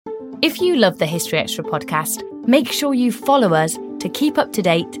If you love the History Extra podcast, make sure you follow us to keep up to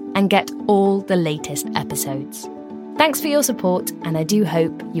date and get all the latest episodes. Thanks for your support, and I do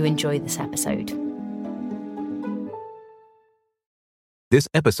hope you enjoy this episode. This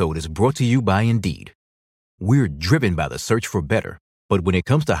episode is brought to you by Indeed. We're driven by the search for better, but when it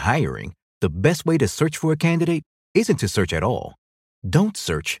comes to hiring, the best way to search for a candidate isn't to search at all. Don't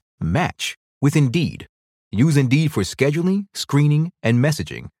search, match with Indeed. Use Indeed for scheduling, screening, and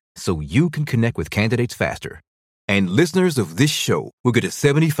messaging so you can connect with candidates faster. And listeners of this show will get a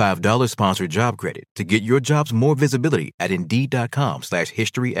 $75 sponsored job credit to get your jobs more visibility at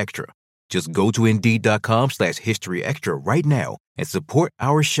Indeed.com/HistoryExtra. Just go to Indeed.com/HistoryExtra right now and support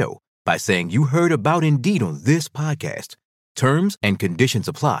our show by saying you heard about Indeed on this podcast. Terms and conditions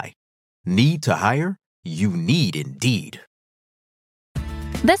apply. Need to hire? You need Indeed.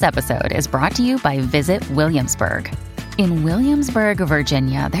 This episode is brought to you by Visit Williamsburg. In Williamsburg,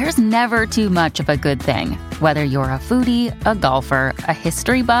 Virginia, there's never too much of a good thing. Whether you're a foodie, a golfer, a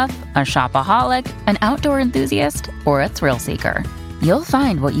history buff, a shopaholic, an outdoor enthusiast, or a thrill seeker, you'll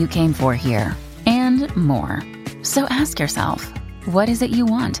find what you came for here and more. So ask yourself, what is it you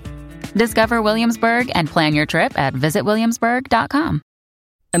want? Discover Williamsburg and plan your trip at visitwilliamsburg.com.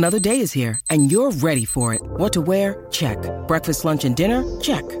 Another day is here, and you're ready for it. What to wear? Check. Breakfast, lunch, and dinner?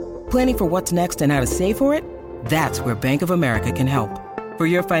 Check. Planning for what's next and how to save for it? That's where Bank of America can help. For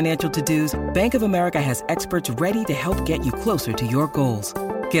your financial to-dos, Bank of America has experts ready to help get you closer to your goals.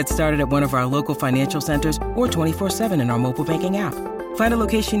 Get started at one of our local financial centers or 24/7 in our mobile banking app. Find a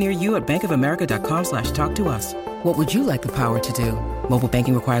location near you at bankofamerica.com/talktous. What would you like the power to do? Mobile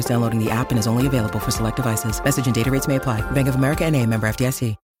banking requires downloading the app and is only available for select devices. Message and data rates may apply. Bank of America N.A., member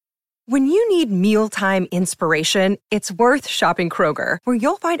FDIC. When you need mealtime inspiration, it's worth shopping Kroger, where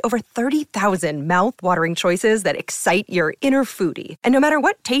you'll find over 30,000 mouth-watering choices that excite your inner foodie. And no matter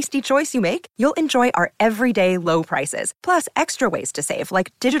what tasty choice you make, you'll enjoy our everyday low prices, plus extra ways to save,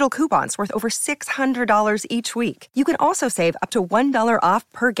 like digital coupons worth over $600 each week. You can also save up to $1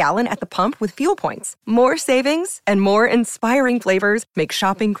 off per gallon at the pump with fuel points. More savings and more inspiring flavors make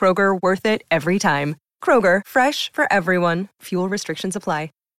shopping Kroger worth it every time. Kroger, fresh for everyone. Fuel restrictions apply.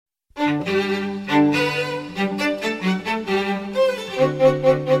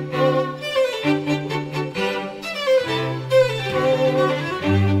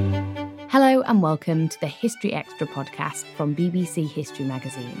 Hello and welcome to the History Extra podcast from BBC History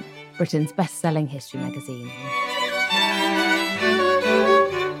Magazine, Britain's best-selling history magazine.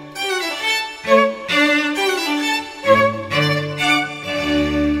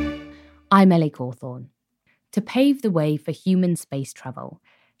 I'm Ellie Cawthorne. To pave the way for human space travel,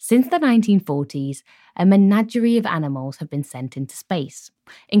 since the 1940s, a menagerie of animals have been sent into space,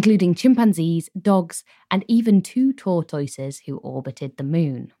 including chimpanzees, dogs, and even 2 tortoises who orbited the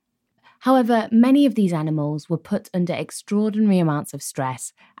moon. However, many of these animals were put under extraordinary amounts of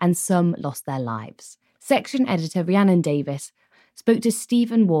stress, and some lost their lives. Section editor Rhiannon Davis spoke to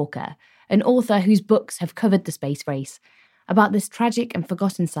Stephen Walker, an author whose books have covered the space race, about this tragic and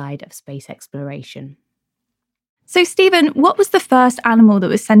forgotten side of space exploration. So, Stephen, what was the first animal that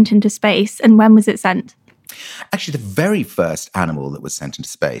was sent into space, and when was it sent? Actually, the very first animal that was sent into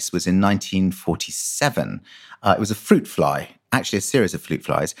space was in 1947. It was a fruit fly, actually a series of fruit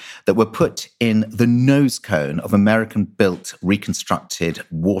flies, that were put in the nose cone of American-built, reconstructed,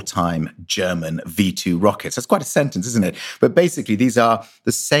 wartime German V-2 rockets. That's quite a sentence, isn't it? But basically, these are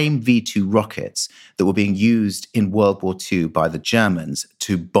the same V-2 rockets that were being used in World War II by the Germans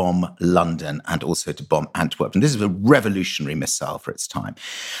to bomb London and also to bomb Antwerp. And this is a revolutionary missile for its time.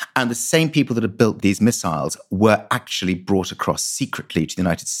 And the same people that had built these missiles were actually brought across secretly to the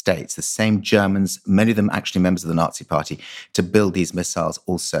United States. The same Germans, many of them actually members of the Nazi Party, to build these missiles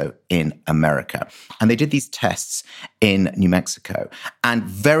also in America. And they did these tests in New Mexico. And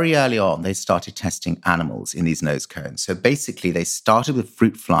very early on, they started testing animals in these nose cones. So basically, they started with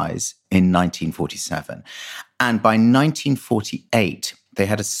fruit flies in 1947. And by 1948, they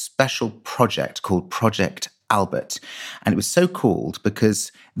had a special project called Project Albert. And it was so called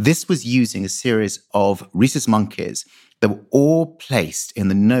because this was using a series of rhesus monkeys that were all placed in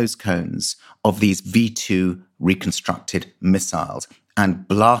the nose cones of these V-2 reconstructed missiles and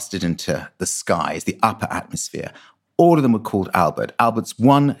blasted into the skies, the upper atmosphere. All of them were called Albert. Alberts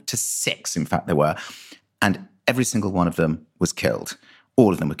 1 to 6, in fact, they were. And every single one of them was killed.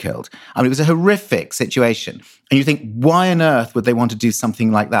 All of them were killed. I mean, it was a horrific situation. And you think, why on earth would they want to do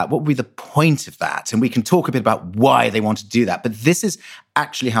something like that? What would be the point of that? And we can talk a bit about why they want to do that. But this is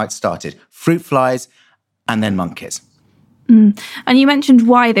actually how it started. Fruit flies and then monkeys. And you mentioned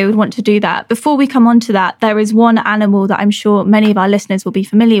why they would want to do that. Before we come on to that, there is one animal that I'm sure many of our listeners will be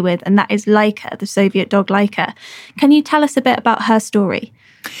familiar with, and that is Laika, the Soviet dog Laika. Can you tell us a bit about her story?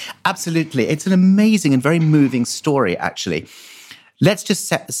 Absolutely. It's an amazing and very moving story, actually. Let's just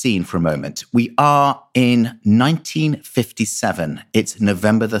set the scene for a moment. We are in 1957. It's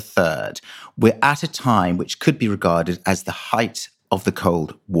November the 3rd. We're at a time which could be regarded as the height of the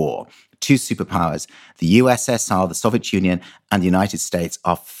Cold War. Two superpowers, the USSR, the Soviet Union, and the United States,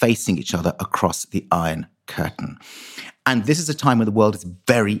 are facing each other across the Iron Curtain. And this is a time when the world is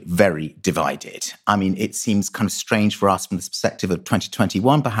very, very divided. I mean, it seems kind of strange for us from the perspective of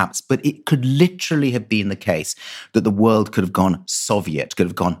 2021, perhaps, but it could literally have been the case that the world could have gone Soviet, could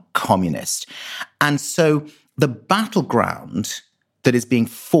have gone communist. And so the battleground that is being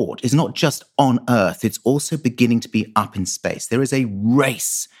fought is not just on Earth, it's also beginning to be up in space. There is a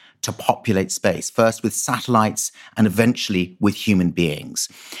race to populate space, first with satellites and eventually with human beings.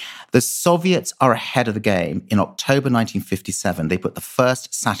 The Soviets are ahead of the game. In October 1957, they put the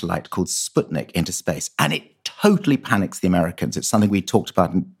first satellite called Sputnik into space, and it totally panics the Americans. It's something we talked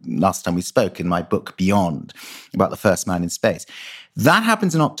about last time we spoke in my book, Beyond, about the first man in space. That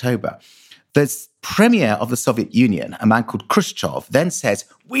happens in October. The premier of the Soviet Union, a man called Khrushchev, then says,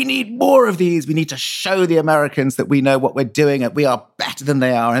 we need more of these. We need to show the Americans that we know what we're doing and we are better than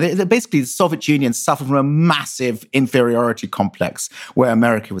they are. And basically, the Soviet Union suffered from a massive inferiority complex where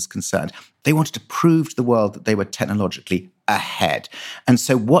America was concerned. They wanted to prove to the world that they were technologically ahead. And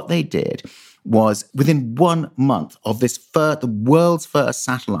so what they did was, within 1 month of the world's first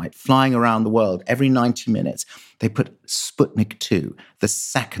satellite flying around the world every 90 minutes, they put Sputnik 2, the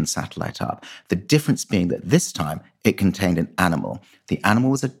second satellite, up. The difference being that this time it contained an animal. The animal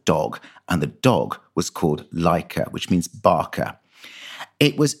was a dog, and the dog was called Laika, which means barker.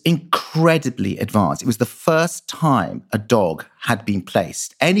 It was incredibly advanced. It was the first time a dog had been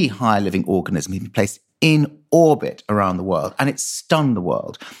placed, any higher living organism had been placed in orbit around the world, and it stunned the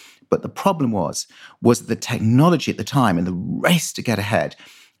world. But the problem was that the technology at the time and the race to get ahead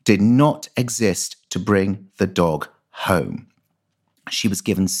did not exist to bring the dog home. She was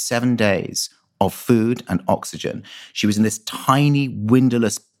given 7 days of food and oxygen. She was in this tiny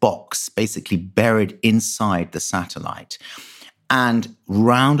windowless box, basically buried inside the satellite. And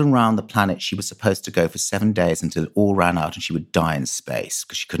round the planet she was supposed to go for 7 days until it all ran out and she would die in space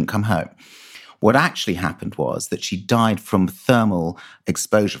because she couldn't come home. What actually happened was that she died from thermal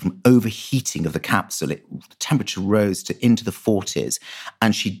exposure, from overheating of the capsule. The temperature rose into the 40s,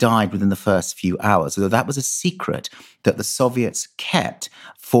 and she died within the first few hours. Although that was a secret that the Soviets kept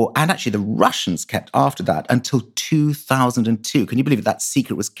and actually the Russians kept after that until 2002. Can you believe that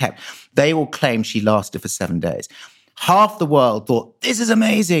secret was kept? They all claimed she lasted for 7 days. Half the world thought, this is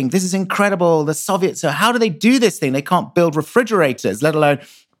amazing, this is incredible. The Soviets, how do they do this thing? They can't build refrigerators, let alone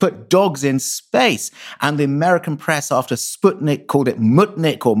put dogs in space. And the American press after Sputnik called it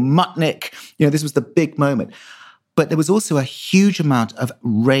Mutnik or Mutnik. This was the big moment. But there was also a huge amount of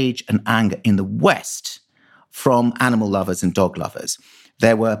rage and anger in the West from animal lovers and dog lovers.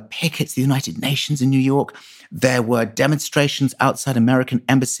 There were pickets at the United Nations in New York. There were demonstrations outside American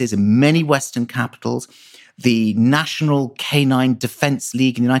embassies in many Western capitals. The National Canine Defense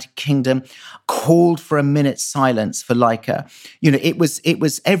League in the United Kingdom called for a minute's silence for Laika. It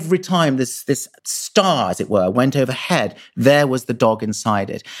was every time this star, as it were, went overhead, there was the dog inside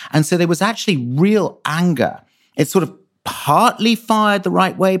it. And so there was actually real anger. It sort of partly fired the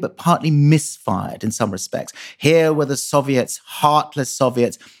right way, but partly misfired in some respects. Here were the Soviets, heartless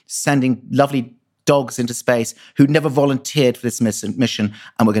Soviets, sending lovely dogs into space who'd never volunteered for this mission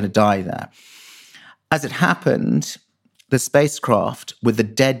and were going to die there. As it happened, the spacecraft with the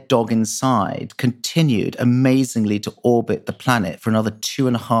dead dog inside continued amazingly to orbit the planet for another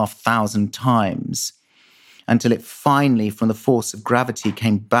 2,500 times until it finally, from the force of gravity,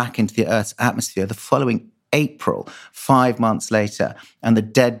 came back into the Earth's atmosphere the following April, 5 months later, and the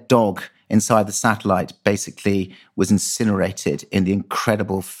dead dog inside the satellite basically was incinerated in the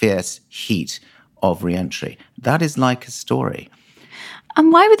incredible, fierce heat of re-entry. That is Laika's story.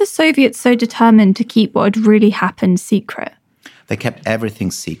 And why were the Soviets so determined to keep what had really happened secret? They kept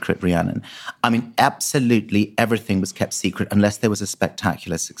everything secret, Rhiannon. I mean, absolutely everything was kept secret unless there was a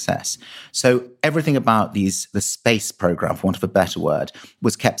spectacular success. So everything about the space program, for want of a better word,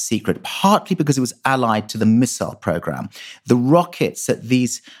 was kept secret, partly because it was allied to the missile program. The rockets that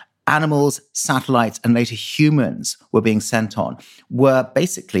these animals, satellites, and later humans were being sent on were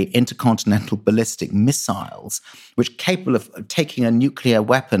basically intercontinental ballistic missiles, which capable of taking a nuclear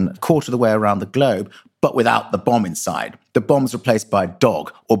weapon a quarter of the way around the globe, but without the bomb inside. The bomb's replaced by a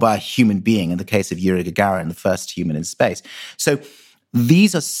dog or by a human being, in the case of Yuri Gagarin, the first human in space. So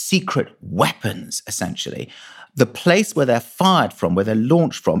these are secret weapons, essentially. The place where they're fired from, where they're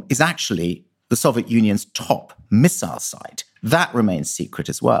launched from, is actually the Soviet Union's top missile site. That remains secret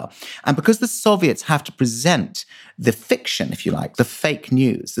as well. And because the Soviets have to present the fiction, if you like, the fake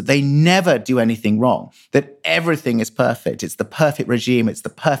news, that they never do anything wrong, that everything is perfect, it's the perfect regime, it's the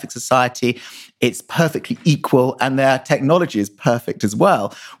perfect society, it's perfectly equal, and their technology is perfect as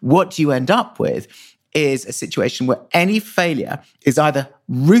well, what you end up with is a situation where any failure is either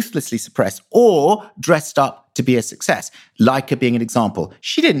ruthlessly suppressed or dressed up to be a success. Laika being an example.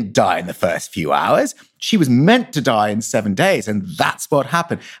 She didn't die in the first few hours. She was meant to die in 7 days, and that's what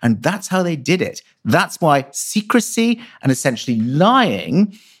happened. And that's how they did it. That's why secrecy and essentially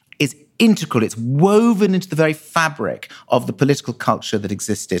lying is integral. It's woven into the very fabric of the political culture that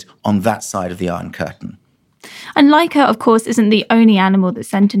existed on that side of the Iron Curtain. And Laika, of course, isn't the only animal that's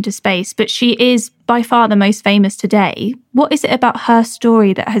sent into space, but she is by far the most famous today. What is it about her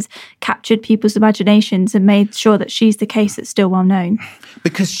story that has captured people's imaginations and made sure that she's the case that's still well known?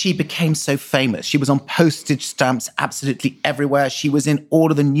 Because she became so famous. She was on postage stamps absolutely everywhere. She was in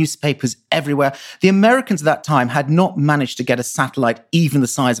all of the newspapers everywhere. The Americans at that time had not managed to get a satellite even the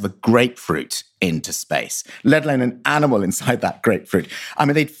size of a grapefruit into space, let alone an animal inside that grapefruit. I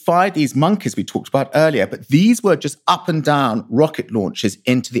mean, they'd fired these monkeys we talked about earlier, but these were just up and down rocket launches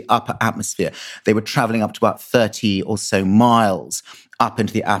into the upper atmosphere. They were traveling up to about 30 or so miles up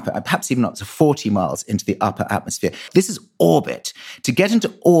into the upper, perhaps even up to 40 miles into the upper atmosphere. This is orbit. To get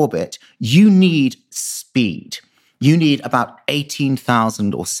into orbit, you need speed. You need about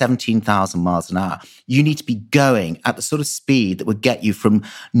 18,000 or 17,000 miles an hour. You need to be going at the sort of speed that would get you from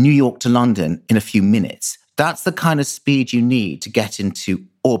New York to London in a few minutes. That's the kind of speed you need to get into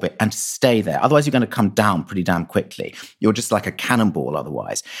orbit and to stay there. Otherwise, you're going to come down pretty damn quickly. You're just like a cannonball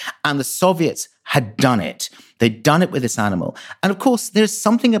otherwise. And the Soviets had done it. They'd done it with this animal. And of course, there's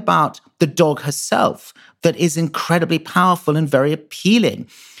something about the dog herself that is incredibly powerful and very appealing.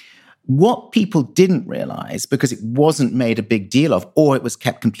 What people didn't realize, because it wasn't made a big deal of, or it was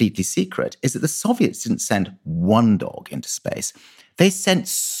kept completely secret, is that the Soviets didn't send one dog into space. They sent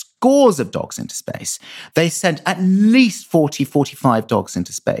scores of dogs into space. They sent at least 40, 45 dogs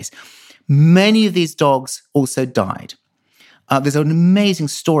into space. Many of these dogs also died. There's an amazing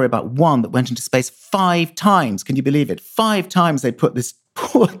story about one that went into space 5 times. Can you believe it? 5 times they put this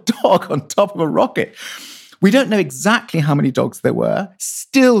poor dog on top of a rocket. We don't know exactly how many dogs there were,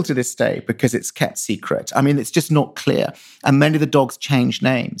 still to this day, because it's kept secret. I mean, it's just not clear. And many of the dogs changed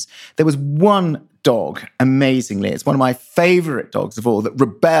names. There was one dog, amazingly, it's one of my favorite dogs of all, that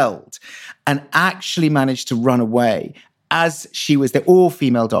rebelled and actually managed to run away as they're all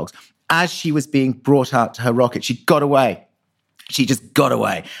female dogs, as she was being brought out to her rocket. She got away. She just got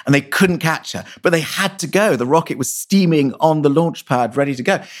away and they couldn't catch her, but they had to go. The rocket was steaming on the launch pad, ready to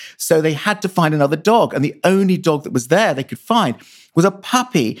go. So they had to find another dog. And the only dog that was there they could find was a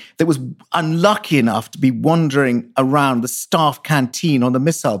puppy that was unlucky enough to be wandering around the staff canteen on the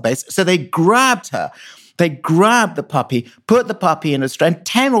missile base. So they grabbed her. They grabbed the puppy, put the puppy in a tray, and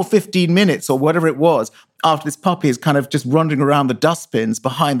 10 or 15 minutes or whatever it was, after this puppy is kind of just wandering around the dustbins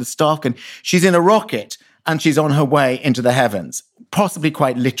behind the staff can, she's in a rocket. And she's on her way into the heavens, possibly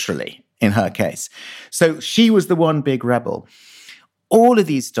quite literally in her case. So she was the one big rebel. All of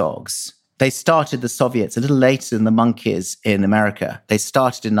these dogs, they started, the Soviets, a little later than the monkeys in America. They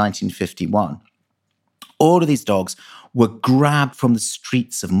started in 1951. All of these dogs were grabbed from the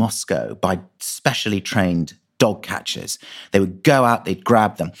streets of Moscow by specially trained dog catchers. They would go out, they'd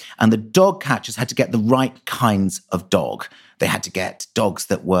grab them. And the dog catchers had to get the right kinds of dog. They had to get dogs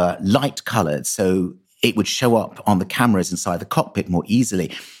that were light-colored, so it would show up on the cameras inside the cockpit more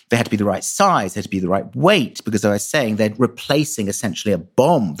easily. They had to be the right size, they had to be the right weight, because as I was saying, they're replacing essentially a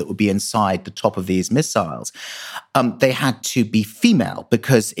bomb that would be inside the top of these missiles. They had to be female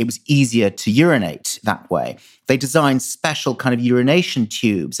because it was easier to urinate that way. They designed special kind of urination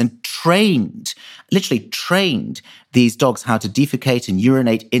tubes and literally trained these dogs how to defecate and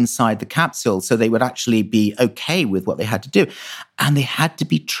urinate inside the capsule so they would actually be okay with what they had to do. And they had to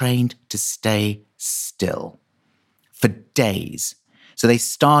be trained to stay still for days. So they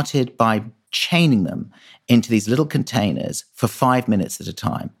started by chaining them into these little containers for 5 minutes at a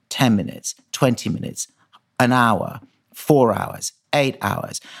time, 10 minutes, 20 minutes, an hour, 4 hours, 8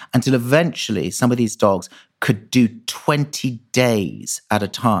 hours, until eventually some of these dogs could do 20 days at a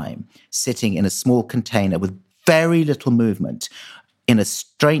time, sitting in a small container with very little movement, in a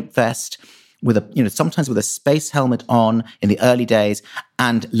straight vest, with sometimes with a space helmet on in the early days,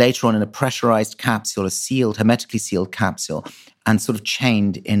 and later on in a pressurized capsule, a hermetically sealed capsule, and sort of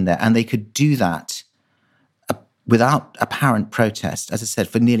chained in there. And they could do that without apparent protest, as I said,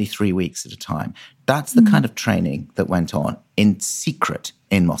 for nearly 3 weeks at a time. That's the kind of training that went on in secret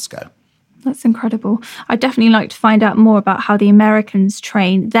in Moscow. That's incredible. I'd definitely like to find out more about how the Americans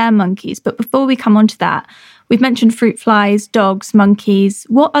train their monkeys. But before we come on to that, we've mentioned fruit flies, dogs, monkeys.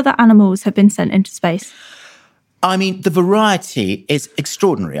 What other animals have been sent into space? I mean, the variety is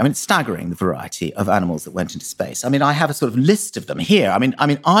extraordinary. I mean, it's staggering, the variety of animals that went into space. I mean, I have a sort of list of them here. I mean,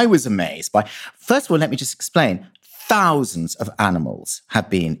 I was amazed by, first of all, let me just explain, thousands of animals have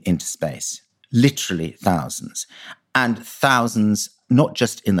been into space, literally thousands, and thousands not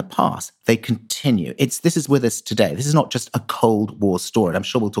just in the past, they continue. This is with us today. This is not just a Cold War story. And I'm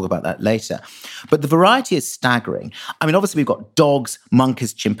sure we'll talk about that later. But the variety is staggering. I mean, obviously, we've got dogs,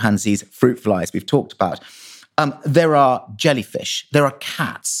 monkeys, chimpanzees, fruit flies we've talked about. There are jellyfish, there are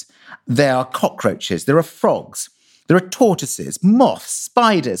cats, there are cockroaches, there are frogs, there are tortoises, moths,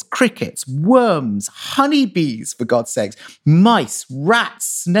 spiders, crickets, worms, honeybees, for God's sakes, mice, rats,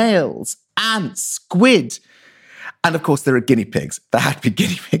 snails, ants, squid. And of course, there are guinea pigs. There had to be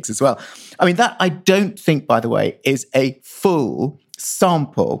guinea pigs as well. I mean, that I don't think, by the way, is a full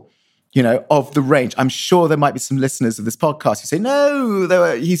sample, of the range. I'm sure there might be some listeners of this podcast who say,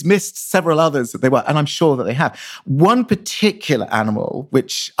 no, he's missed several others that they were. And I'm sure that they have. One particular animal,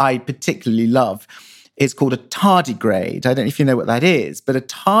 which I particularly love, is called a tardigrade. I don't know if you know what that is, but a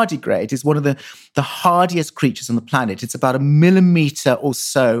tardigrade is one of the hardiest creatures on the planet. It's about 1 millimeter or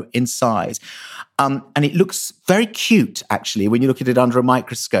so in size. And it looks very cute, actually, when you look at it under a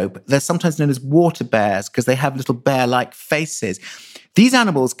microscope. They're sometimes known as water bears because they have little bear-like faces. These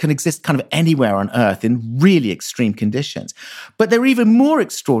animals can exist kind of anywhere on Earth in really extreme conditions. But they're even more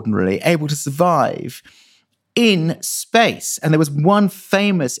extraordinarily able to survive in space. And there was one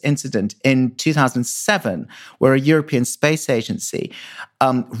famous incident in 2007 where a European Space Agency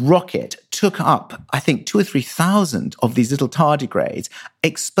rocket took up, I think, 2,000 or 3,000 of these little tardigrades,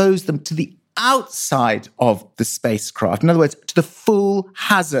 exposed them to the outside of the spacecraft. In other words, to the full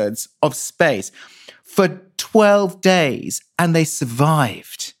hazards of space for 12 days, and they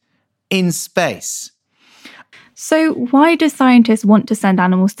survived in space. So why do scientists want to send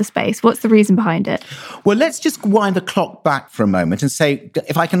animals to space? What's the reason behind it? Well, let's just wind the clock back for a moment and say,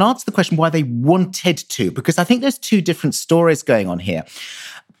 if I can answer the question why they wanted to, because I think there's two different stories going on here.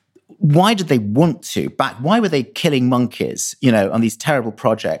 Why did they want to? Why were they killing monkeys, on these terrible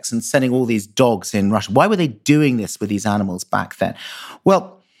projects and sending all these dogs in Russia? Why were they doing this with these animals back then?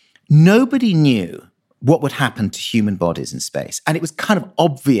 Well, nobody knew what would happen to human bodies in space. And it was kind of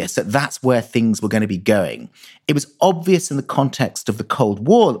obvious that that's where things were going to be going. It was obvious in the context of the Cold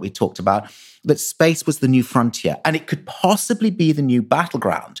War that we talked about that space was the new frontier and it could possibly be the new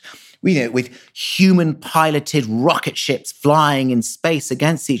battleground. With human-piloted rocket ships flying in space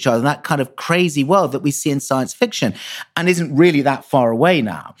against each other, that kind of crazy world that we see in science fiction and isn't really that far away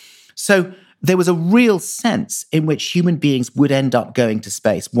now. So there was a real sense in which human beings would end up going to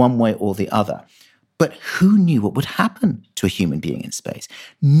space one way or the other. But who knew what would happen to a human being in space?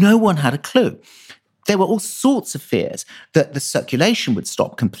 No one had a clue. There were all sorts of fears that the circulation would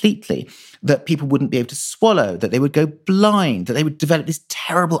stop completely, that people wouldn't be able to swallow, that they would go blind, that they would develop these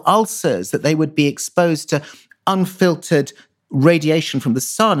terrible ulcers, that they would be exposed to unfiltered radiation from the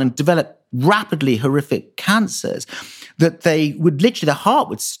sun and develop rapidly horrific cancers, that they would literally, their heart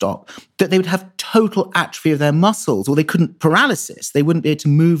would stop, that they would have total atrophy of their muscles, or paralysis. They wouldn't be able to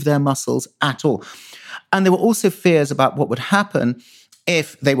move their muscles at all. And there were also fears about what would happen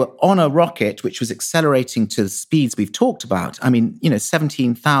if they were on a rocket, which was accelerating to the speeds we've talked about. I mean,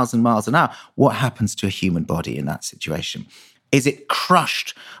 17,000 miles an hour. What happens to a human body in that situation? Is it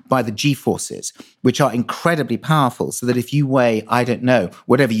crushed by the G-forces, which are incredibly powerful, so that if you weigh, I don't know,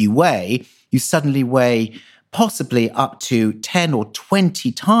 whatever you weigh, you suddenly weigh possibly up to 10 or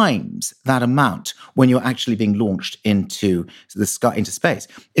 20 times that amount when you're actually being launched into the sky, into space.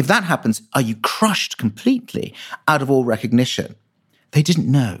 If that happens, are you crushed completely out of all recognition? They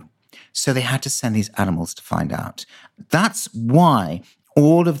didn't know. So they had to send these animals to find out. That's why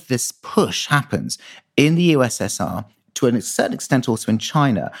all of this push happens in the USSR, to a certain extent also in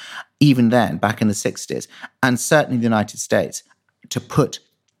China, even then, back in the 60s, and certainly in the United States, to put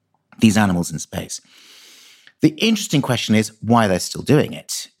these animals in space. The interesting question is why they're still doing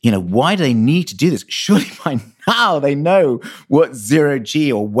it. Why do they need to do this? Surely by now they know what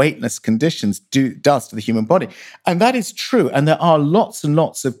zero-G or weightless conditions does to the human body. And that is true. And there are lots and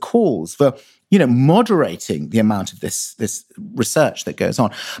lots of calls for moderating the amount of this research that goes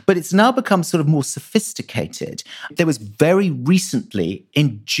on. But it's now become sort of more sophisticated. There was very recently,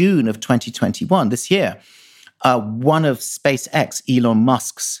 in June of 2021, this year, one of SpaceX, Elon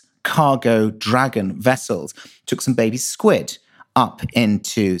Musk's cargo Dragon vessels, took some baby squid up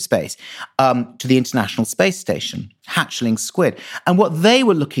into space, to the International Space Station, hatchling squid. And what they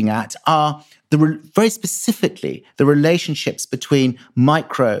were looking at are very specifically the relationships between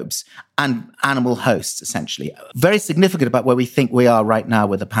microbes and animal hosts, essentially. Very significant about where we think we are right now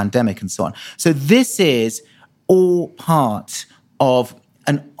with the pandemic and so on. So this is all part of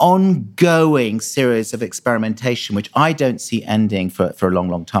an ongoing series of experimentation, which I don't see ending for a long,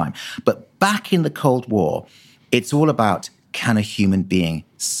 long time. But back in the Cold War, it's all about, can a human being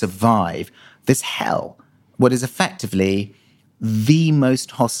survive this hell, what is effectively the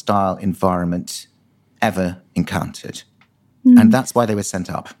most hostile environment ever encountered? And that's why they were sent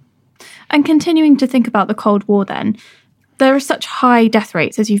up. And continuing to think about the Cold War then, there are such high death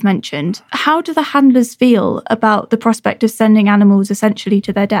rates, as you've mentioned. How do the handlers feel about the prospect of sending animals essentially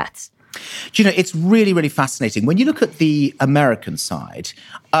to their deaths? Do you know, it's really, really fascinating. When you look at the American side,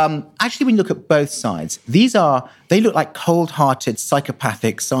 actually, when you look at both sides, they look like cold-hearted,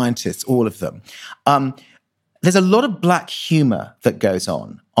 psychopathic scientists, all of them. There's a lot of black humor that goes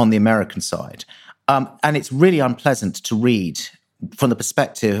on the American side. And it's really unpleasant to read from the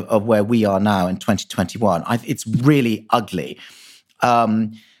perspective of where we are now in 2021. It's really ugly.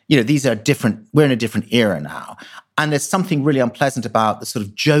 These are different. We're in a different era now. And there's something really unpleasant about the sort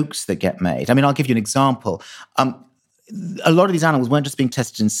of jokes that get made. I mean, I'll give you an example. A lot of these animals weren't just being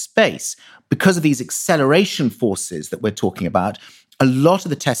tested in space. Because of these acceleration forces that we're talking about, a lot of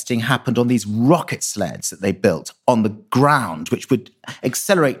the testing happened on these rocket sleds that they built on the ground, which would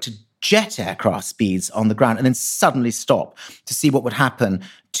accelerate to jet aircraft speeds on the ground and then suddenly stop to see what would happen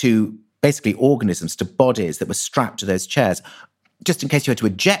to basically organisms, to bodies that were strapped to those chairs, just in case you had to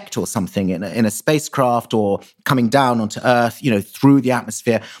eject or something in a spacecraft or coming down onto Earth, through the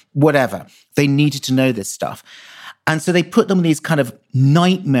atmosphere, whatever. They needed to know this stuff. And so they put them on these kind of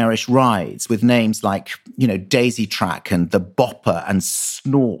nightmarish rides with names like, Daisy Track and The Bopper and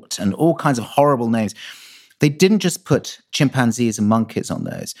Snort and all kinds of horrible names. They didn't just put chimpanzees and monkeys on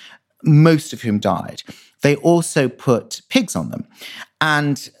those, most of whom died. They also put pigs on them.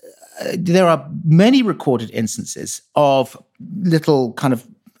 And there are many recorded instances of little kind of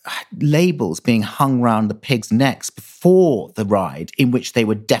labels being hung around the pigs' necks before the ride in which they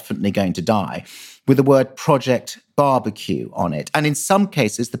were definitely going to die, with the word Project Barbecue on it. And in some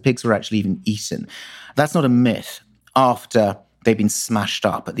cases, the pigs were actually even eaten. That's not a myth after they've been smashed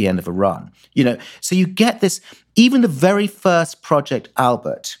up at the end of a run. So you get this, even the very first Project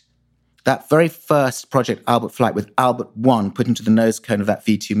Albert, that very first Project Albert flight with Albert 1 put into the nose cone of that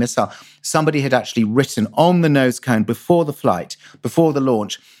V-2 missile, somebody had actually written on the nose cone before the flight, before the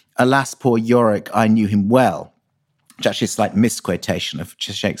launch, "Alas, poor Yorick, I knew him well," which actually is a slight misquotation of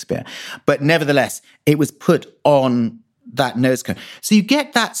Shakespeare. But nevertheless, it was put on that nose cone. So you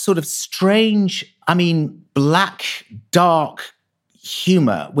get that sort of strange, black, dark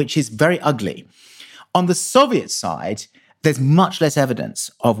humor, which is very ugly. On the Soviet side, there's much less evidence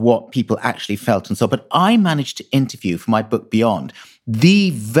of what people actually felt and so on. But I managed to interview, for my book Beyond,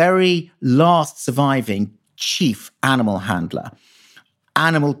 the very last surviving chief animal handler,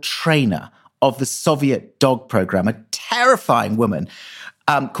 animal trainer of the Soviet dog program, a terrifying woman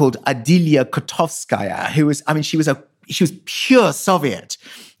called Adilia Kotovskaya, who was, she was pure Soviet.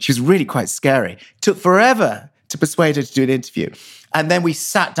 She was really quite scary. It took forever to persuade her to do an interview. And then we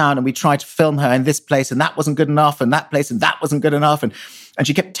sat down and we tried to film her in this place, and that wasn't good enough, and that place, and that wasn't good enough. And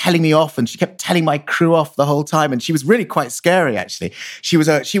she kept telling me off, and she kept telling my crew off the whole time. And she was really quite scary, actually. She was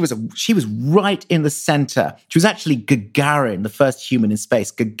right in the center. She was actually Gagarin, the first human in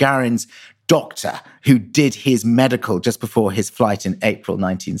space, Gagarin's doctor who did his medical just before his flight in April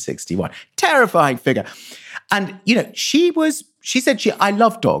 1961. Terrifying figure. And, she said, I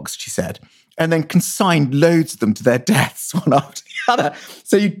love dogs, she said, and then consigned loads of them to their deaths one after the other.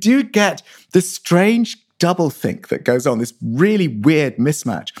 So you do get this strange doublethink that goes on, this really weird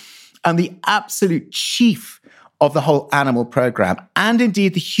mismatch. And the absolute chief of the whole animal program, and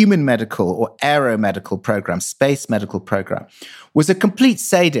indeed the human medical or aeromedical program, space medical program, was a complete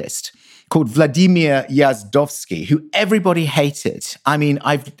sadist called Vladimir Yazdovsky, who everybody hated.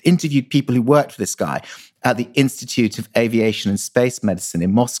 I've interviewed people who worked for this guy at the Institute of Aviation and Space Medicine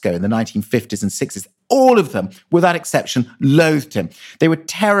in Moscow in the 1950s and 60s. All of them, without exception, loathed him. They were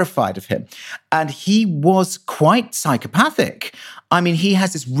terrified of him. And he was quite psychopathic. He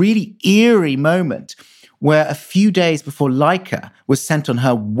has this really eerie moment where a few days before Laika was sent on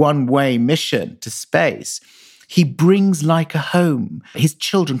her one-way mission to space, he brings Laika home. His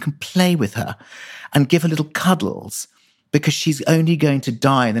children can play with her and give her little cuddles because she's only going to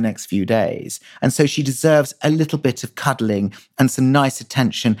die in the next few days. And so she deserves a little bit of cuddling and some nice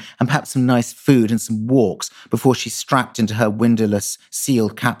attention and perhaps some nice food and some walks before she's strapped into her windowless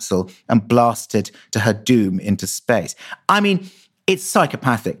sealed capsule and blasted to her doom into space. I mean, it's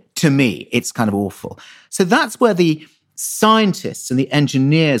psychopathic. To me, it's kind of awful. So that's where the scientists and the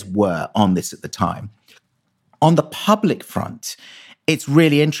engineers were on this at the time. On the public front, it's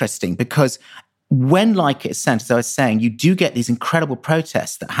really interesting because when Laika is sent, as I was saying, you do get these incredible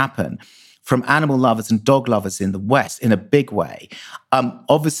protests that happen from animal lovers and dog lovers in the West in a big way.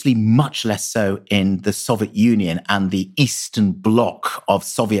 Obviously, much less so in the Soviet Union and the Eastern Bloc of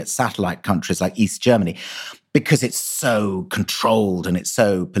Soviet satellite countries like East Germany, because it's so controlled and it's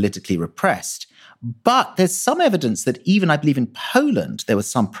so politically repressed. But there's some evidence that even, I believe, in Poland, there was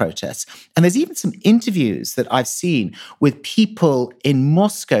some protests. And there's even some interviews that I've seen with people in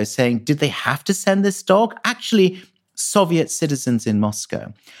Moscow saying, did they have to send this dog? Actually, Soviet citizens in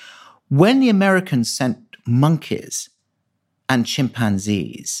Moscow. When the Americans sent monkeys and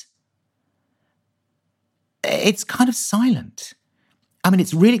chimpanzees, it's kind of silent. I mean,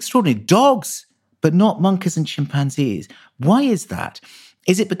 it's really extraordinary. Dogs, but not monkeys and chimpanzees. Why is that?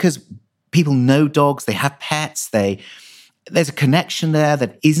 Is it because people know dogs, they have pets, there's a connection there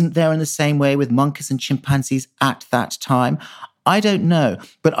that isn't there in the same way with monkeys and chimpanzees at that time? I don't know,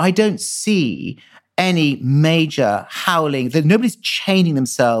 but I don't see any major howling. Nobody's chaining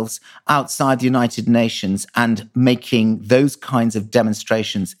themselves outside the United Nations and making those kinds of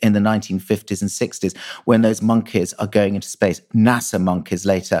demonstrations in the 1950s and 60s when those monkeys are going into space, NASA monkeys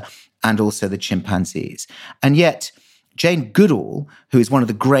later, and also the chimpanzees. And yet, Jane Goodall, who is one of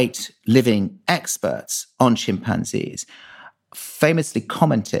the great living experts on chimpanzees, famously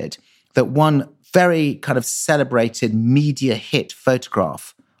commented that one very kind of celebrated media hit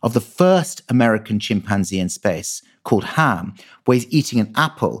photograph of the first American chimpanzee in space, called Ham, where he's eating an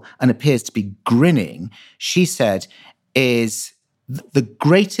apple and appears to be grinning, she said, is the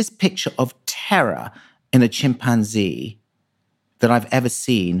greatest picture of terror in a chimpanzee that I've ever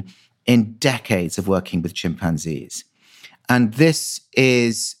seen in decades of working with chimpanzees. And this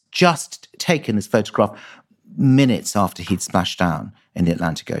is just taken, this photograph, minutes after he'd splashed down in the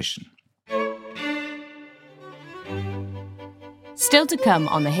Atlantic Ocean. Still to come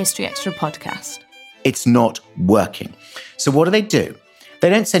on the History Extra podcast. It's not working. So what do? They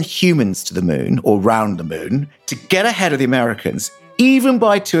don't send humans to the moon or round the moon to get ahead of the Americans, even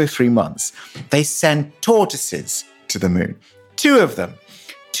by 2 or 3 months. They send tortoises to the moon. 2 of them.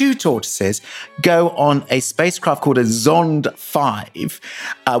 2 tortoises go on a spacecraft called a Zond 5,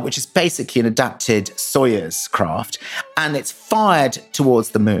 which is basically an adapted Soyuz craft, and it's fired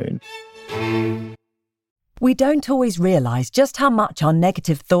towards the moon. We don't always realise just how much our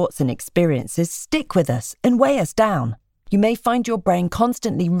negative thoughts and experiences stick with us and weigh us down. You may find your brain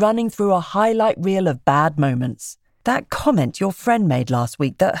constantly running through a highlight reel of bad moments. That comment your friend made last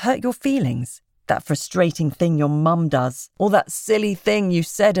week that hurt your feelings. That frustrating thing your mum does, or that silly thing you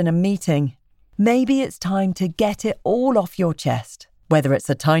said in a meeting. Maybe it's time to get it all off your chest, whether it's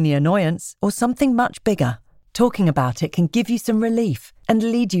a tiny annoyance or something much bigger. Talking about it can give you some relief and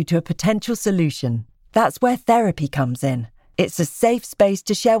lead you to a potential solution. That's where therapy comes in. It's a safe space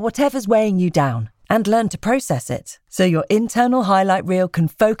to share whatever's weighing you down and learn to process it, so your internal highlight reel can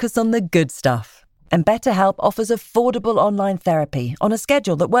focus on the good stuff. And BetterHelp offers affordable online therapy on a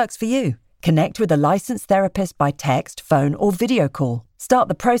schedule that works for you. Connect with a licensed therapist by text, phone, or video call. Start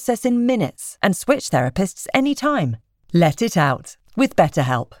the process in minutes and switch therapists anytime. Let it out with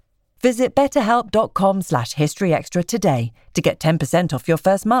BetterHelp. Visit betterhelp.com/historyextra today to get 10% off your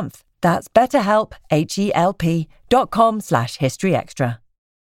first month. That's BetterHelp, HELP.com/historyextra.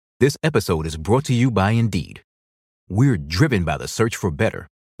 This episode is brought to you by Indeed. We're driven by the search for better,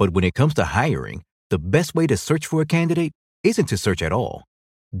 but when it comes to hiring, the best way to search for a candidate isn't to search at all.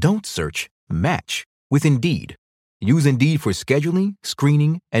 Don't search, match with Indeed. Use Indeed for scheduling,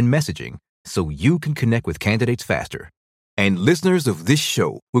 screening, and messaging so you can connect with candidates faster. And listeners of this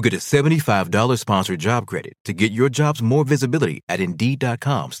show will get a $75 sponsored job credit to get your jobs more visibility at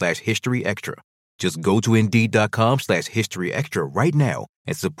Indeed.com/historyextra. Just go to Indeed.com/historyextra right now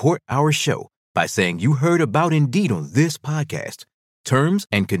and support our show by saying you heard about Indeed on this podcast. Terms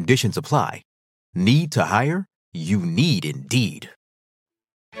and conditions apply. Need to hire? You need Indeed.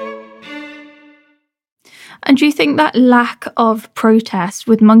 And do you think that lack of protest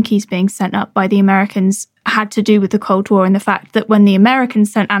with monkeys being sent up by the Americans had to do with the Cold War and the fact that when the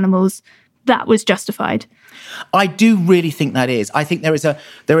Americans sent animals, that was justified? I do really think that is. I think there is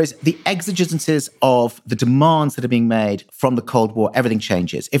the exigencies of the demands that are being made from the Cold War. Everything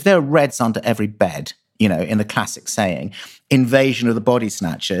changes. If there are Reds under every bed, in the classic saying, invasion of the body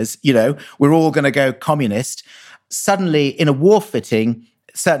snatchers, we're all going to go communist. Suddenly, in a war fitting,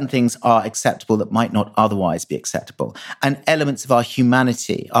 certain things are acceptable that might not otherwise be acceptable. And elements of our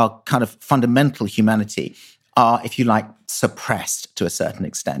humanity, our kind of fundamental humanity, are, if you like, suppressed to a certain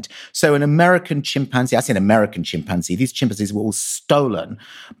extent. So an American chimpanzee, I say an American chimpanzee, these chimpanzees were all stolen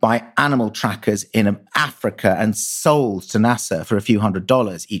by animal trackers in Africa and sold to NASA for a few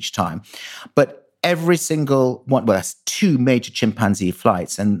 $100s each time. But every single one, well, that's 2 major chimpanzee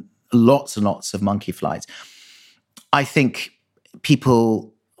flights and lots of monkey flights. I think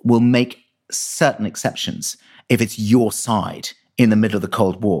people will make certain exceptions if it's your side in the middle of the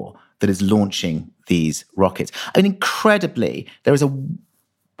Cold War that is launching these rockets. And incredibly, there is a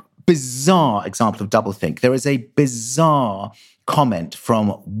bizarre example of doublethink. There is a bizarre comment from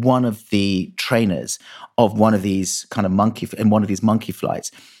one of the trainers of one of these kind of monkey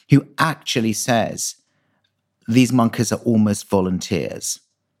flights, who actually says these monkeys are almost volunteers.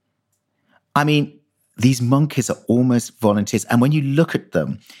 I mean, these monkeys are almost volunteers. And when you look at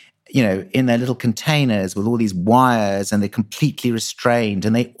them, in their little containers with all these wires, and they're completely restrained,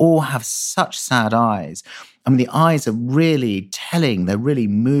 and they all have such sad eyes. I mean, the eyes are really telling, they're really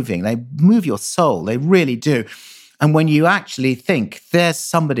moving. They move your soul, they really do. And when you actually think there's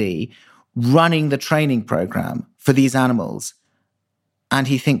somebody running the training program for these animals, and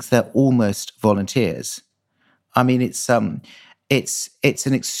he thinks they're almost volunteers. I mean, it's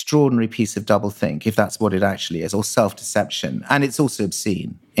an extraordinary piece of doublethink, if that's what it actually is, or self-deception. And it's also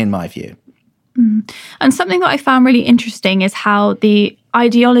obscene, in my view. And something that I found really interesting is how the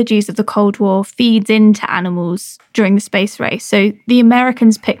ideologies of the Cold War feeds into animals during the space race. So the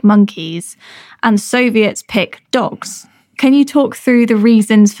Americans pick monkeys and Soviets pick dogs. Can you talk through the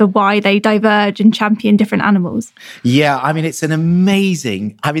reasons for why they diverge and champion different animals? Yeah, I mean, it's an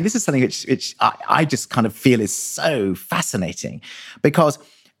amazing... I mean, this is something which I just kind of feel is so fascinating, because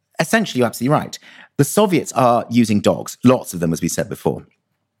essentially, you're absolutely right. The Soviets are using dogs, lots of them, as we said before.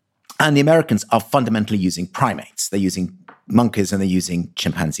 And the Americans are fundamentally using primates. They're using monkeys and they're using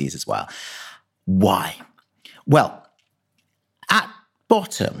chimpanzees as well. Why? Well, at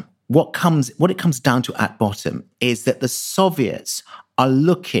bottom... What it comes down to at bottom is that the Soviets are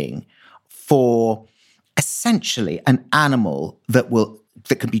looking for essentially an animal that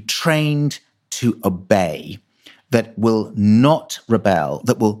can be trained to obey, that will not rebel,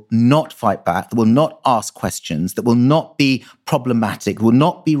 that will not fight back, that will not ask questions, that will not be problematic, will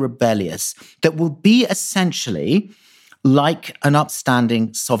not be rebellious, that will be essentially like an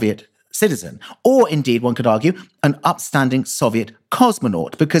upstanding Soviet citizen, or indeed, one could argue, an upstanding Soviet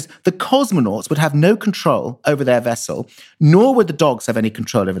cosmonaut, because the cosmonauts would have no control over their vessel, nor would the dogs have any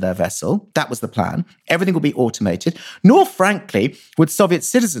control over their vessel. That was the plan. Everything would be automated, nor, frankly, would Soviet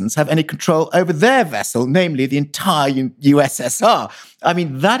citizens have any control over their vessel, namely the entire USSR. I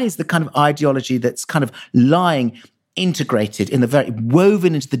mean, that is the kind of ideology that's kind of lying integrated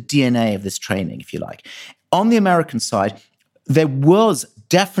woven into the DNA of this training, if you like. On the American side, there was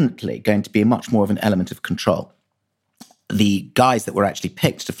definitely going to be much more of an element of control. The guys that were actually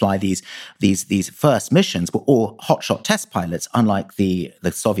picked to fly these first missions were all hotshot test pilots, unlike the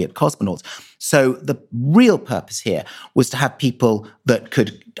Soviet cosmonauts. So the real purpose here was to have people that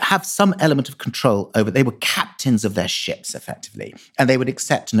could have some element of control over. They were captains of their ships, effectively, and they would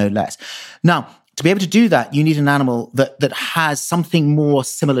accept no less. Now, to be able to do that, you need an animal that has something more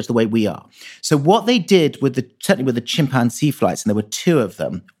similar to the way we are. So what they did certainly with the chimpanzee flights, and there were 2 of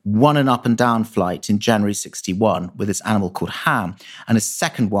them, one an up and down flight in January 1961 with this animal called Ham, and a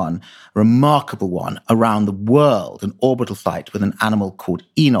second one, a remarkable one, around the world, an orbital flight with an animal called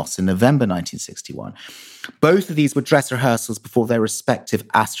Enos in November 1961. Both of these were dress rehearsals before their respective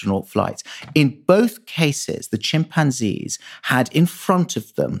astronaut flights. In both cases, the chimpanzees had in front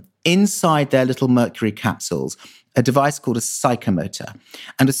of them, inside their little mercury capsules, a device called a psychomotor.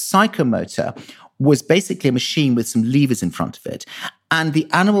 And a psychomotor was basically a machine with some levers in front of it. And the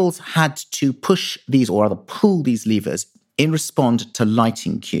animals had to push these, or rather pull these levers in response to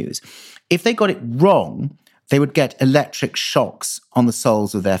lighting cues. If they got it wrong, they would get electric shocks on the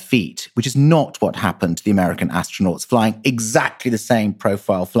soles of their feet, which is not what happened to the American astronauts flying exactly the same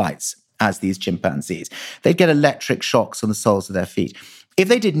profile flights as these chimpanzees. They'd get electric shocks on the soles of their feet. If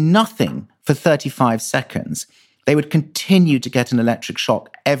they did nothing for 35 seconds, they would continue to get an electric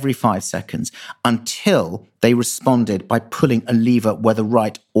shock every 5 seconds until they responded by pulling a lever, whether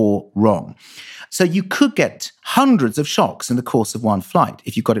right or wrong. So you could get hundreds of shocks in the course of one flight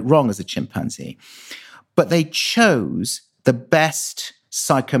if you got it wrong as a chimpanzee. But they chose the best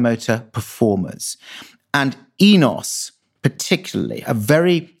psychomotor performers. And Enos, particularly, a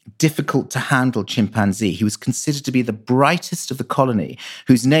very difficult to handle chimpanzee, he was considered to be the brightest of the colony,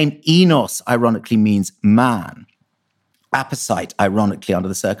 whose name Enos ironically means man. Apposite, ironically, under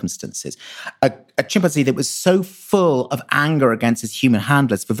the circumstances. A chimpanzee that was so full of anger against his human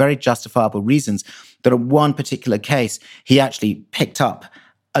handlers for very justifiable reasons that in one particular case, he actually picked up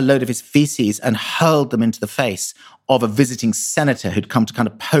a load of his feces and hurled them into the face of a visiting senator who'd come to kind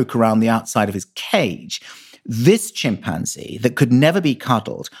of poke around the outside of his cage. This chimpanzee that could never be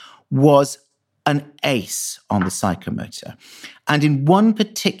cuddled was an ace on the psychomotor. And in one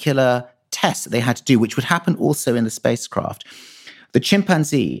particular test that they had to do, which would happen also in the spacecraft, the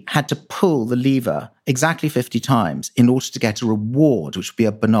chimpanzee had to pull the lever exactly 50 times in order to get a reward, which would be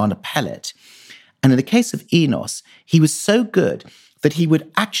a banana pellet. And in the case of Enos, he was so good that he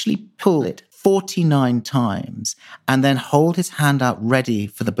would actually pull it 49 times and then hold his hand out ready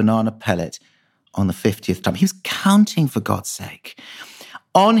for the banana pellet on the 50th time. He was counting, for God's sake.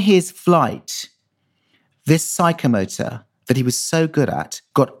 On his flight, this psychomotor that he was so good at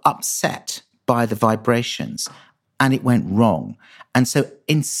got upset by the vibrations and it went wrong. And so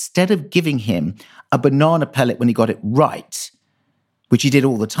instead of giving him a banana pellet when he got it right, which he did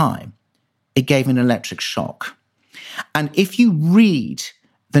all the time, it gave him an electric shock. And if you read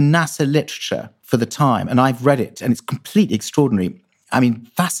the NASA literature for the time, and I've read it, and it's completely extraordinary. I mean,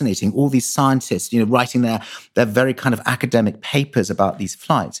 fascinating. All these scientists, writing their very kind of academic papers about these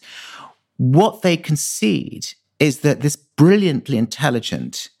flights. What they concede is that this brilliantly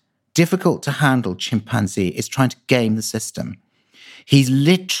intelligent, difficult to handle chimpanzee is trying to game the system. He's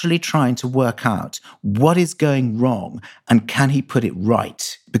literally trying to work out what is going wrong and can he put it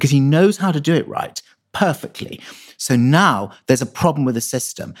right? Because he knows how to do it right perfectly. So now there's a problem with the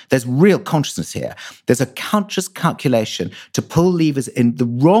system. There's real consciousness here. There's a conscious calculation to pull levers in the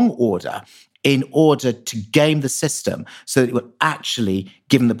wrong order in order to game the system so that it would actually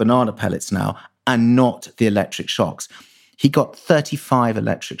give him the banana pellets now and not the electric shocks. He got 35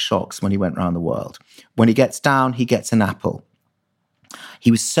 electric shocks when he went around the world. When he gets down, he gets an apple.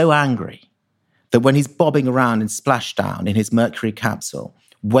 He was so angry that when he's bobbing around in splashdown in his Mercury capsule,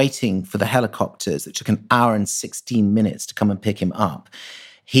 waiting for the helicopters that took an hour and 16 minutes to come and pick him up,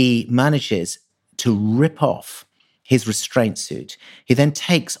 he manages to rip off his restraint suit. He then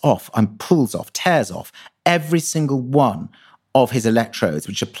takes off and pulls off, tears off every single one of his electrodes,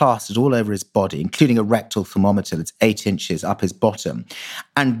 which are plastered all over his body, including a rectal thermometer that's 8 inches up his bottom.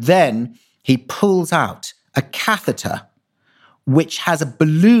 And then he pulls out a catheter which has a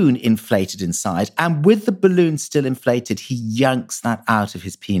balloon inflated inside. And with the balloon still inflated, he yanks that out of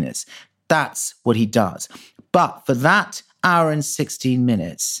his penis. That's what he does. But for that hour and 16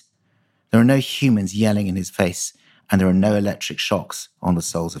 minutes, there are no humans yelling in his face, and there are no electric shocks on the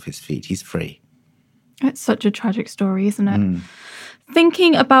soles of his feet. He's free. It's such a tragic story, isn't it?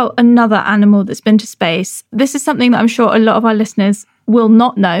 Thinking about another animal that's been to space, this is something that I'm sure a lot of our listeners will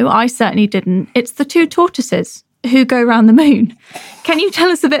not know. I certainly didn't. It's the 2 tortoises who go around the moon. Can you tell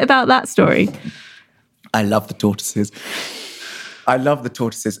us a bit about that story? I love the tortoises.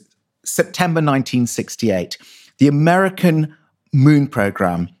 September 1968. The American moon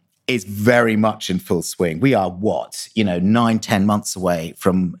program is very much in full swing. We are 9-10 months away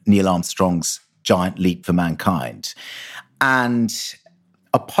from Neil Armstrong's giant leap for mankind. And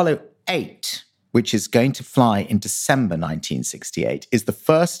Apollo 8, which is going to fly in December 1968, is the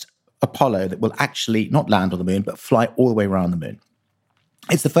first Apollo that will actually not land on the moon, but fly all the way around the moon.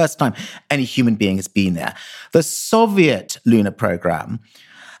 It's the first time any human being has been there. The Soviet lunar program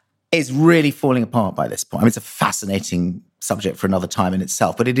is really falling apart by this point. I mean, it's a fascinating subject for another time in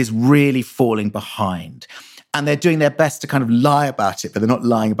itself, but it is really falling behind. And they're doing their best to kind of lie about it, but they're not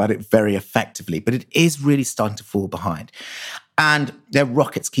lying about it very effectively. But it is really starting to fall behind. And their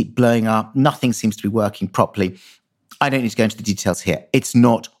rockets keep blowing up. Nothing seems to be working properly. I don't need to go into the details here. It's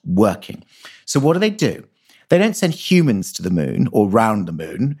not working. So what do? They don't send humans to the moon or round the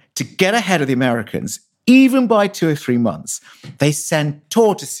moon to get ahead of the Americans, even by 2 or 3 months. They send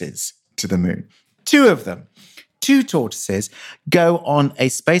tortoises to the moon. 2 of them. 2 tortoises go on a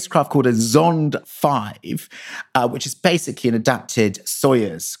spacecraft called a Zond 5, which is basically an adapted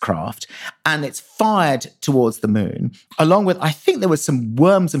Soyuz craft, and it's fired towards the moon, along with, I think there were some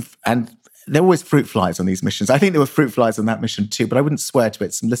worms and there were always fruit flies on these missions. I think there were fruit flies on that mission too, but I wouldn't swear to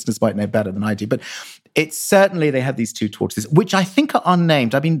it. Some listeners might know better than I do. But it's certainly they had these two tortoises, which I think are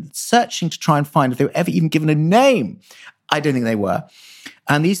unnamed. I've been searching to try and find if they were ever even given a name. I don't think they were.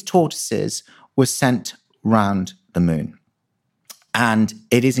 And these tortoises were sent round the moon. And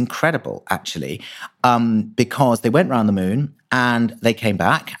it is incredible, actually, because they went around the moon and they came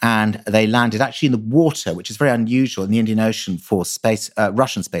back and they landed actually in the water, which is very unusual in the Indian Ocean for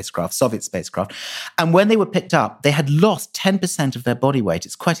Russian spacecraft, Soviet spacecraft. And when they were picked up, they had lost 10% of their body weight.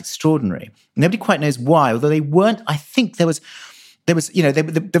 It's quite extraordinary. Nobody quite knows why, although they weren't, I think there was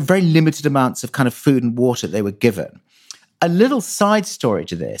the very limited amounts of kind of food and water they were given. A little side story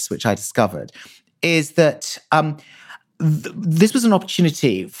to this, which I discovered, is that this was an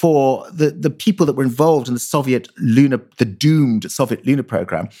opportunity for the people that were involved in the doomed Soviet lunar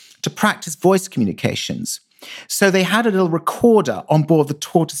program to practice voice communications. So they had a little recorder on board the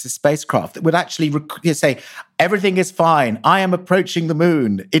Tortoises spacecraft that would actually say, everything is fine. I am approaching the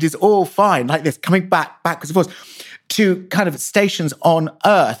moon. It is all fine, like this, coming backwards and forwards to kind of stations on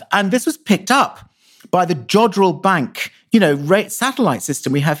Earth. And this was picked up by the Jodrell Bank, satellite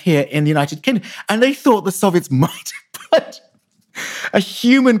system we have here in the United Kingdom. And they thought the Soviets might have put a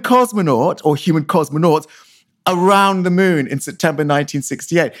human cosmonaut or human cosmonauts around the moon in September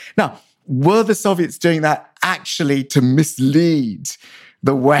 1968. Now, were the Soviets doing that actually to mislead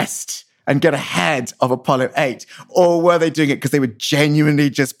the West and get ahead of Apollo 8? Or were they doing it because they were genuinely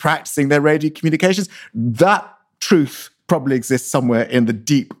just practicing their radio communications? That truth probably exists somewhere in the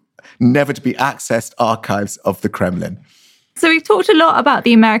deep, never-to-be-accessed archives of the Kremlin. So we've talked a lot about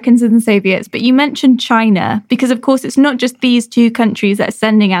the Americans and the Soviets, but you mentioned China, because of course it's not just these two countries that are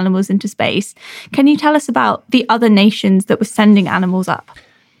sending animals into space. Can you tell us about the other nations that were sending animals up?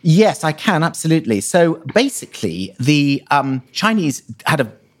 Yes, I can, absolutely. So basically, the Chinese had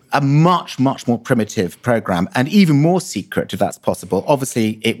a much, much more primitive program and even more secret, if that's possible.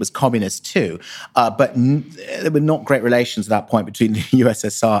 Obviously, it was communist too, but there were not great relations at that point between the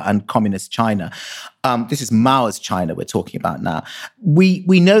USSR and communist China. This is Mao's China we're talking about now. We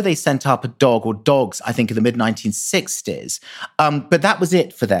know they sent up a dog or dogs, I think, in the mid-1960s, but that was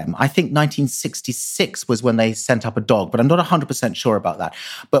it for them. I think 1966 was when they sent up a dog, but I'm not 100% sure about that.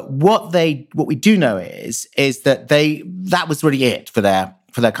 But what we do know is that that was really it for their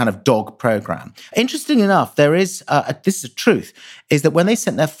kind of dog program. Interesting enough, there is, this is a truth, is that when they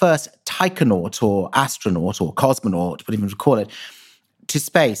sent their first taikonaut or astronaut or cosmonaut, whatever you call it, to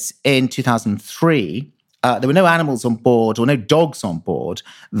space in 2003, there were no animals on board or no dogs on board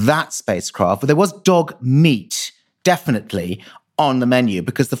that spacecraft, but there was dog meat, definitely, on the menu,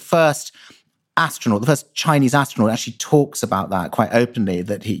 because the first Chinese astronaut actually talks about that quite openly,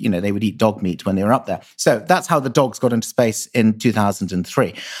 that they would eat dog meat when they were up there. So that's how the dogs got into space in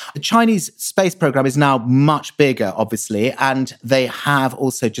 2003. The Chinese space program is now much bigger, obviously, and they have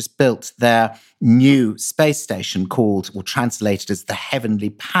also just built their new space station translated as the Heavenly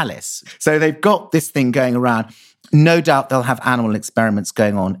Palace. So they've got this thing going around. No doubt they'll have animal experiments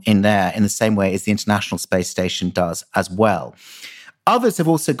going on in there in the same way as the International Space Station does as well. Others have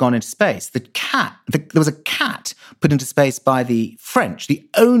also gone into space. There was a cat put into space by the French, the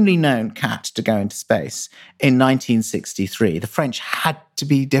only known cat to go into space in 1963. The French had to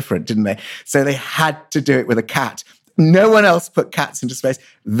be different, didn't they? So they had to do it with a cat. No one else put cats into space.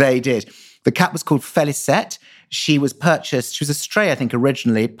 They did. The cat was called Félicette. She was a stray, I think,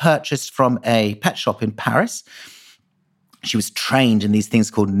 originally, purchased from a pet shop in Paris. She was trained in these things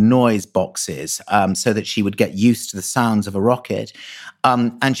called noise boxes so that she would get used to the sounds of a rocket.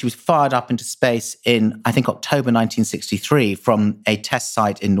 And she was fired up into space in, I think, October 1963 from a test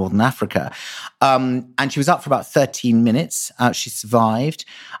site in Northern Africa. And she was up for about 13 minutes. She survived.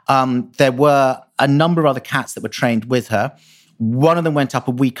 There were a number of other cats that were trained with her. One of them went up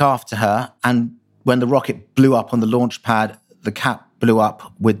a week after her. And when the rocket blew up on the launch pad, the cat blew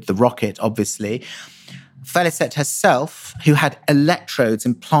up with the rocket, obviously. Félicette herself, who had electrodes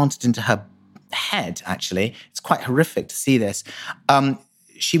implanted into her head, actually, it's quite horrific to see this,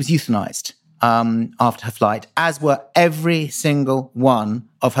 she was euthanized after her flight, as were every single one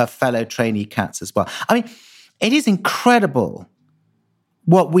of her fellow trainee cats as well. I mean, it is incredible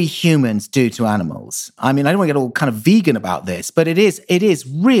what we humans do to animals. I mean, I don't want to get all kind of vegan about this, but it is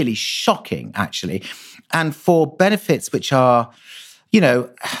really shocking, actually. And for benefits which are,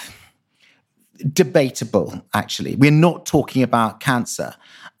 debatable, actually. We're not talking about cancer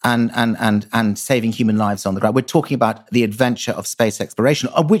and saving human lives on the ground. We're talking about the adventure of space exploration,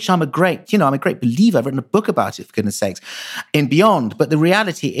 of which I'm a great believer. I've written a book about it, for goodness sakes, in Beyond. But the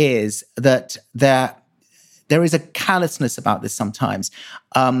reality is that there is a callousness about this sometimes,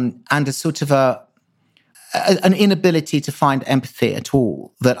 and a sort of an inability to find empathy at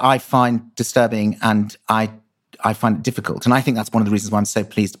all that I find disturbing, and I find it difficult. And I think that's one of the reasons why I'm so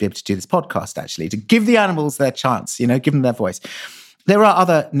pleased to be able to do this podcast, actually, to give the animals their chance, give them their voice. There are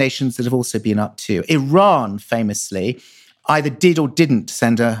other nations that have also been up to. Iran, famously, either did or didn't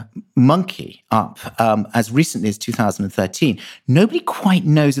send a monkey up as recently as 2013. Nobody quite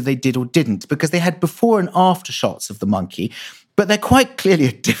knows if they did or didn't, because they had before and after shots of the monkey, but they're quite clearly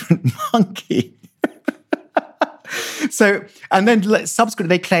a different monkey. So, and then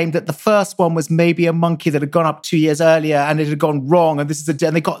subsequently they claimed that the first one was maybe a monkey that had gone up 2 years earlier and it had gone wrong, and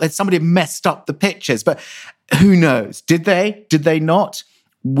somebody messed up the pictures. But who knows? Did they? Did they not?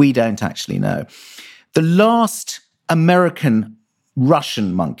 We don't actually know. The last American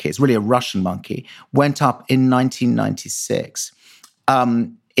Russian monkey, it's really a Russian monkey, went up in 1996.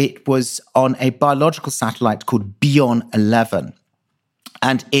 It was on a biological satellite called Bion 11.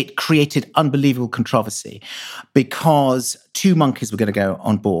 And it created unbelievable controversy because 2 monkeys were going to go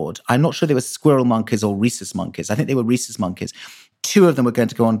on board. I'm not sure they were squirrel monkeys or rhesus monkeys. I think they were rhesus monkeys. 2 of them were going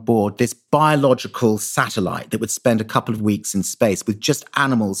to go on board this biological satellite that would spend a couple of weeks in space with just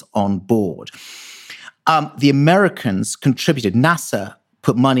animals on board. The Americans contributed. NASA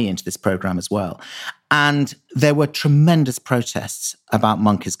put money into this program as well. And there were tremendous protests about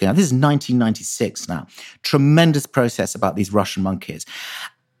monkeys going on. This is 1996 now. Tremendous protests about these Russian monkeys.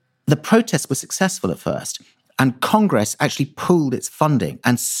 The protests were successful at first, and Congress actually pulled its funding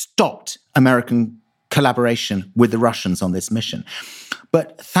and stopped American collaboration with the Russians on this mission.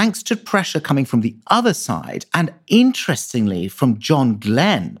 But thanks to pressure coming from the other side, and interestingly from John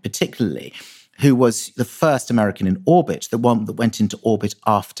Glenn particularly, who was the first American in orbit, the one that went into orbit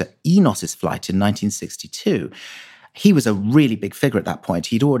after Enos's flight in 1962. He was a really big figure at that point.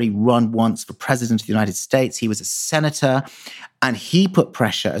 He'd already run once for president of the United States. He was a senator, and he put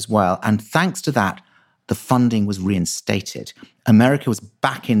pressure as well. And thanks to that, the funding was reinstated. America was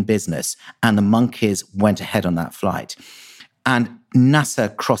back in business, and the monkeys went ahead on that flight. And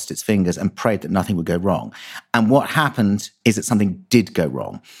NASA crossed its fingers and prayed that nothing would go wrong. And what happened is that something did go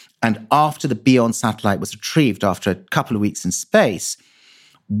wrong. And after the Bion satellite was retrieved after a couple of weeks in space,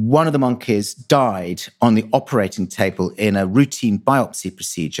 one of the monkeys died on the operating table in a routine biopsy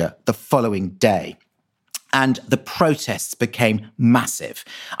procedure the following day. And the protests became massive.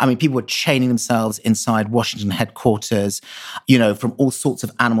 I mean, people were chaining themselves inside Washington headquarters, from all sorts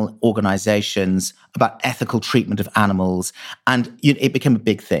of animal organizations about ethical treatment of animals. And it became a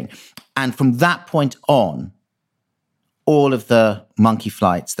big thing. And from that point on, all of the monkey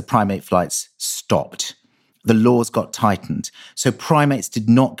flights, the primate flights, stopped. The laws got tightened. So primates did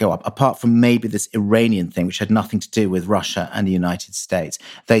not go up, apart from maybe this Iranian thing, which had nothing to do with Russia and the United States.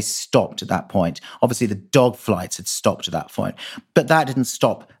 They stopped at that point. Obviously, the dog flights had stopped at that point. But that didn't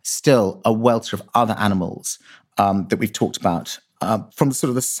stop still a welter of other animals that we've talked about, from sort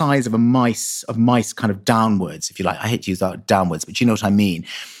of the size of mice kind of downwards, if you like. I hate to use that downwards, but you know what I mean.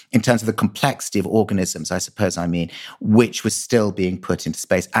 In terms of the complexity of organisms, I suppose I mean, which was still being put into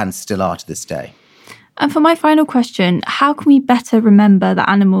space and still are to this day. And for my final question, how can we better remember the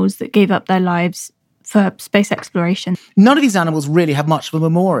animals that gave up their lives for space exploration? None of these animals really have much of a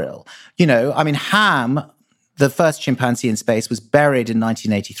memorial. Ham, the first chimpanzee in space, was buried in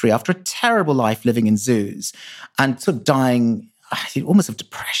 1983 after a terrible life living in zoos and sort of dying almost of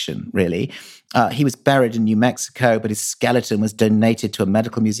depression, really. He was buried in New Mexico, but his skeleton was donated to a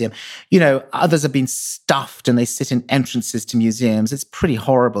medical museum. Others have been stuffed and they sit in entrances to museums. It's pretty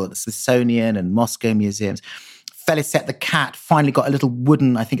horrible at the Smithsonian and Moscow museums. Felicette the cat finally got a little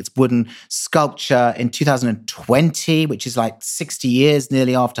wooden sculpture in 2020, which is like 60 years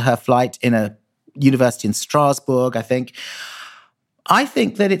nearly after her flight, in a university in Strasbourg, I think. I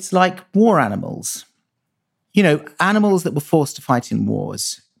think that it's like war animals. Animals that were forced to fight in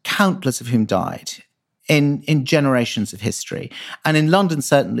wars, countless of whom died in generations of history. And in London,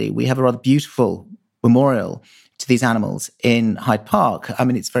 certainly, we have a rather beautiful memorial to these animals in Hyde Park. I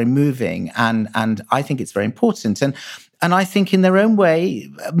mean, it's very moving, and I think it's very important. And I think in their own way,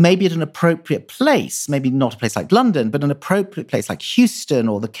 maybe at an appropriate place, maybe not a place like London, but an appropriate place like Houston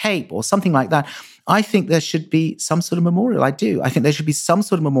or the Cape or something like that, I think there should be some sort of memorial. I do. I think there should be some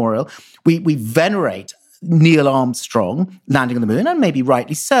sort of memorial. We venerate Neil Armstrong landing on the moon, and maybe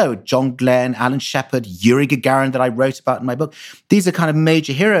rightly so. John Glenn, Alan Shepard, Yuri Gagarin that I wrote about in my book. These are kind of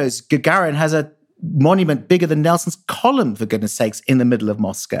major heroes. Gagarin has a monument bigger than Nelson's column, for goodness sakes, in the middle of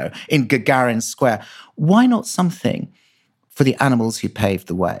Moscow, in Gagarin Square. Why not something for the animals who paved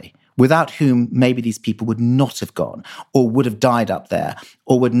the way, without whom maybe these people would not have gone, or would have died up there,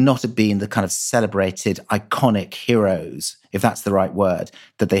 or would not have been the kind of celebrated, iconic heroes if that's the right word,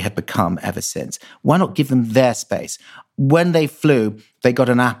 that they had become ever since. Why not give them their space? When they flew, they got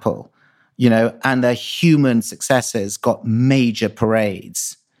an apple, and their human successors got major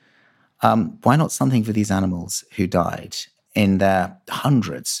parades. Why not something for these animals who died in their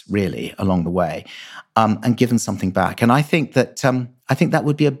hundreds, really, along the way, and give them something back? And I think that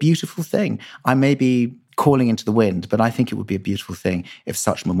would be a beautiful thing. I may be calling into the wind, but I think it would be a beautiful thing if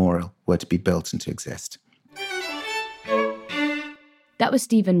such memorial were to be built and to exist. That was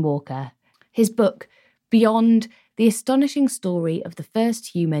Stephen Walker. His book, Beyond, the astonishing story of the first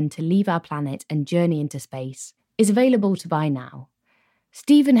human to leave our planet and journey into space, is available to buy now.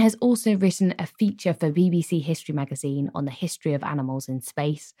 Stephen has also written a feature for BBC History magazine on the history of animals in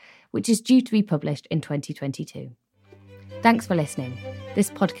space, which is due to be published in 2022. Thanks for listening. This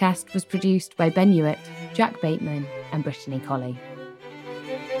podcast was produced by Ben Hewitt, Jack Bateman, and Brittany Colley.